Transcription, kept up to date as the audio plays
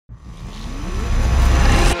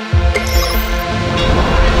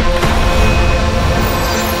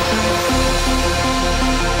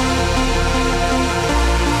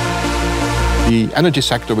The energy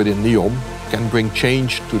sector within NEOM can bring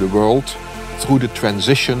change to the world through the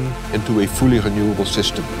transition into a fully renewable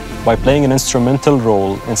system. By playing an instrumental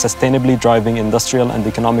role in sustainably driving industrial and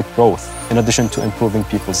economic growth, in addition to improving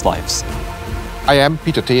people's lives. I am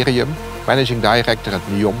Peter Terium, Managing Director at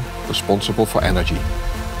NEOM, responsible for energy.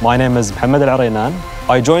 My name is Mohammed Aloraynan.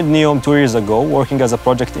 I joined NEOM 2 years ago, working as a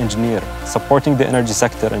project engineer, supporting the energy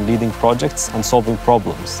sector and leading projects and solving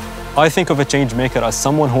problems. I think of a change maker as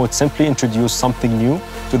someone who would simply introduce something new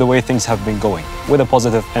to the way things have been going, with a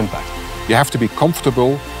positive impact. You have to be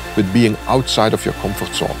comfortable with being outside of your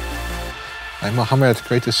comfort zone. Hi, Mohammed,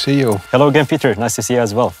 great to see you. Hello again, Peter. Nice to see you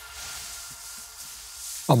as well.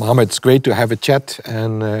 Well, Mohammed, it's great to have a chat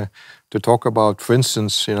and to talk about, for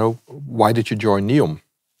instance, why did you join NEOM?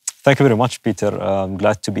 Thank you very much, Peter. I'm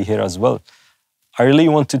glad to be here as well. I really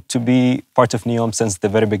wanted to be part of NEOM since the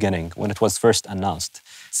very beginning, when it was first announced,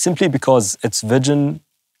 simply because its vision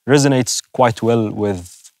resonates quite well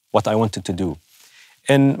with what I wanted to do.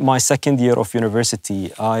 In my second year of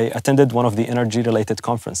university, I attended one of the energy-related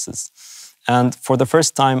conferences. And for the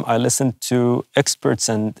first time, I listened to experts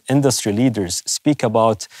and industry leaders speak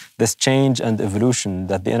about this change and evolution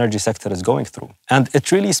that the energy sector is going through. And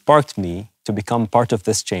it really sparked me to become part of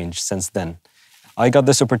this change since then. I got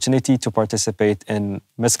this opportunity to participate in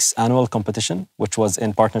MISC's annual competition, which was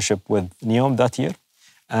in partnership with NEOM that year.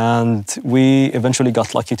 And we eventually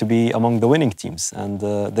got lucky to be among the winning teams. And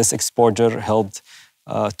this exposure helped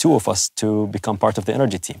two of us to become part of the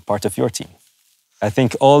energy team, part of your team. I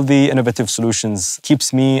think all the innovative solutions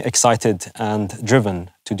keeps me excited and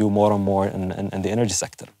driven to do more and more in the energy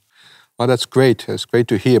sector. Well, that's great. It's great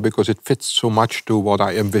to hear because it fits so much to what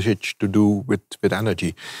I envisage to do with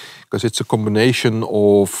energy. Because it's a combination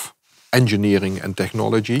of engineering and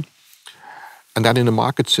technology and then in a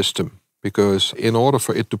market system. Because in order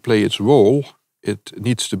for it to play its role, it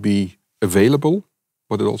needs to be available,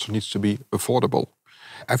 but it also needs to be affordable.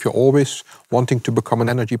 Have you always wanting to become an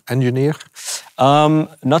energy engineer?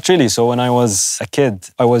 Not really. So when I was a kid,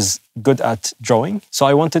 I was good at drawing. So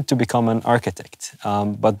I wanted to become an architect.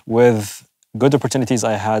 But with good opportunities,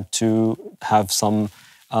 I had to have some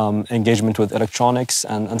engagement with electronics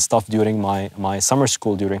and stuff during my summer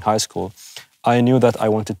school, during high school. I knew that I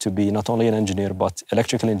wanted to be not only an engineer, but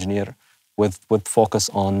electrical engineer with focus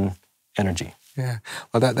on energy. Yeah,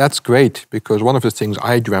 well, that's great because one of the things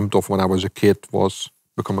I dreamt of when I was a kid was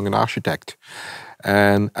becoming an architect.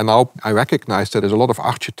 And now I recognize that there's a lot of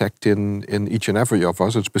architect in each and every of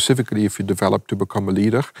us, and specifically if you develop to become a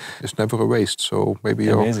leader, it's never a waste. So maybe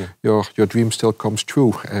your dream still comes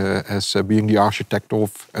true as being the architect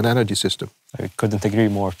of an energy system. I couldn't agree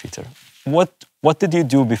more, Peter. What did you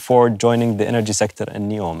do before joining the energy sector in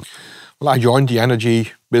NEOM? Well, I joined the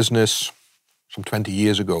energy business some 20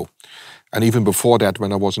 years ago. And even before that,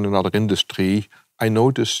 when I was in another industry, I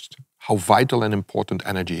noticed how vital and important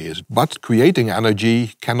energy is. But creating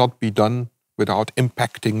energy cannot be done without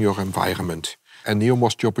impacting your environment. And NEOM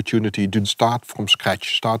was the opportunity to start from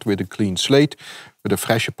scratch, start with a clean slate, with a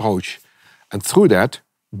fresh approach. And through that,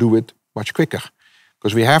 do it much quicker.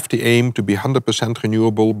 Because we have the aim to be 100%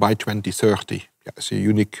 renewable by 2030. Yeah, it's a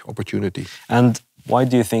unique opportunity. And why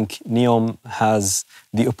do you think NEOM has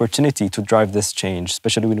the opportunity to drive this change,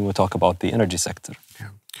 especially when we talk about the energy sector? Yeah.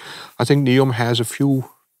 I think NEOM has a few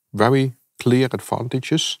very clear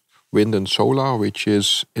advantages. Wind and solar, which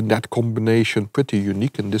is in that combination pretty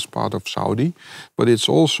unique in this part of Saudi. But it's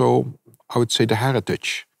also, I would say, the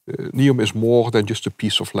heritage. NEOM is more than just a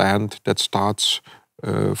piece of land that starts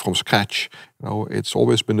from scratch. It's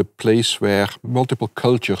always been a place where multiple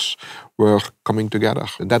cultures were coming together.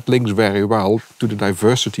 And that links very well to the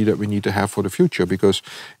diversity that we need to have for the future, because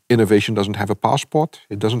innovation doesn't have a passport,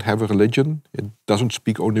 it doesn't have a religion, it doesn't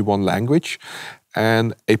speak only one language.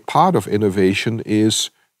 And a part of innovation is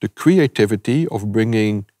the creativity of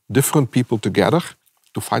bringing different people together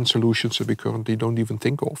to find solutions that we currently don't even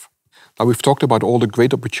think of. Now, we've talked about all the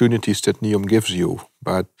great opportunities that NEOM gives you,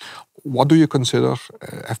 but what do you consider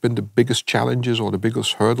have been the biggest challenges or the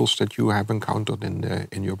biggest hurdles that you have encountered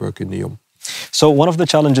in your work in NEOM? So one of the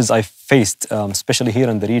challenges I faced, especially here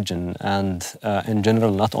in the region and in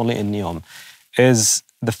general, not only in NEOM, is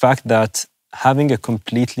the fact that having a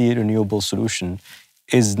completely renewable solution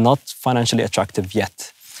is not financially attractive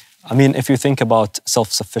yet. I mean, if you think about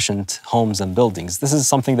self-sufficient homes and buildings, this is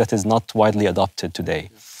something that is not widely adopted today.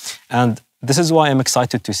 And this is why I'm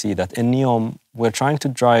excited to see that in NEOM, we're trying to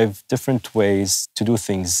drive different ways to do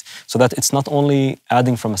things so that it's not only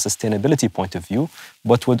adding from a sustainability point of view,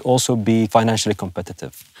 but would also be financially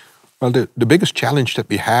competitive. Well, the biggest challenge that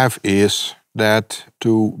we have is that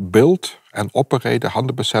to build and operate a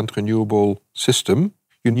 100% renewable system,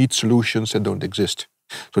 you need solutions that don't exist.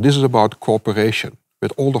 So this is about cooperation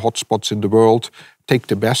with all the hotspots in the world, take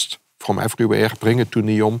the best from everywhere, bring it to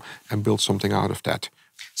NEOM, and build something out of that.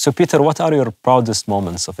 So, Peter, what are your proudest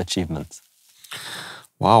moments of achievement?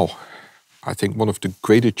 Wow. I think one of the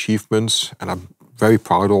great achievements, and I'm very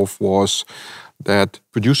proud of, was that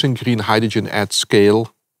producing green hydrogen at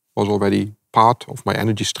scale was already part of my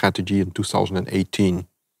energy strategy in 2018.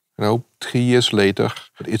 3 years later,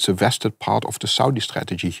 it's a vested part of the Saudi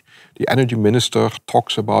strategy. The energy minister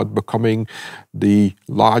talks about becoming the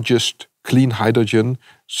largest clean hydrogen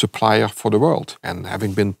supplier for the world. And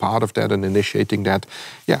having been part of that and initiating that,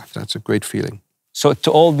 yeah, that's a great feeling. So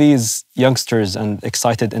to all these youngsters and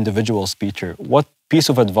excited individuals, Peter, what piece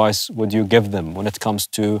of advice would you give them when it comes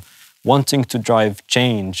to wanting to drive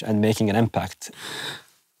change and making an impact?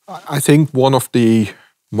 I think one of the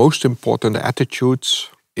most important attitudes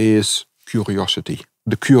is curiosity.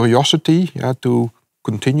 The curiosity to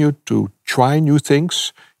continue to try new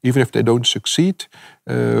things, even if they don't succeed,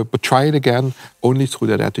 but try it again. Only through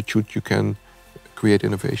that attitude you can create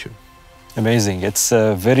innovation. Amazing. It's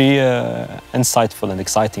very insightful and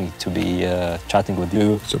exciting to be chatting with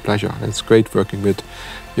you. It's a pleasure. It's great working with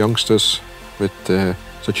youngsters with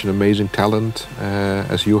such an amazing talent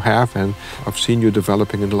as you have. And I've seen you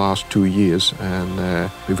developing in the last 2 years, and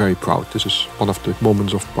we're very proud. This is one of the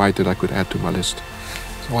moments of pride that I could add to my list.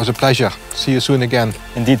 So it was a pleasure. See you soon again.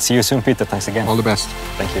 Indeed. See you soon, Peter. Thanks again. All the best.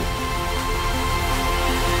 Thank you.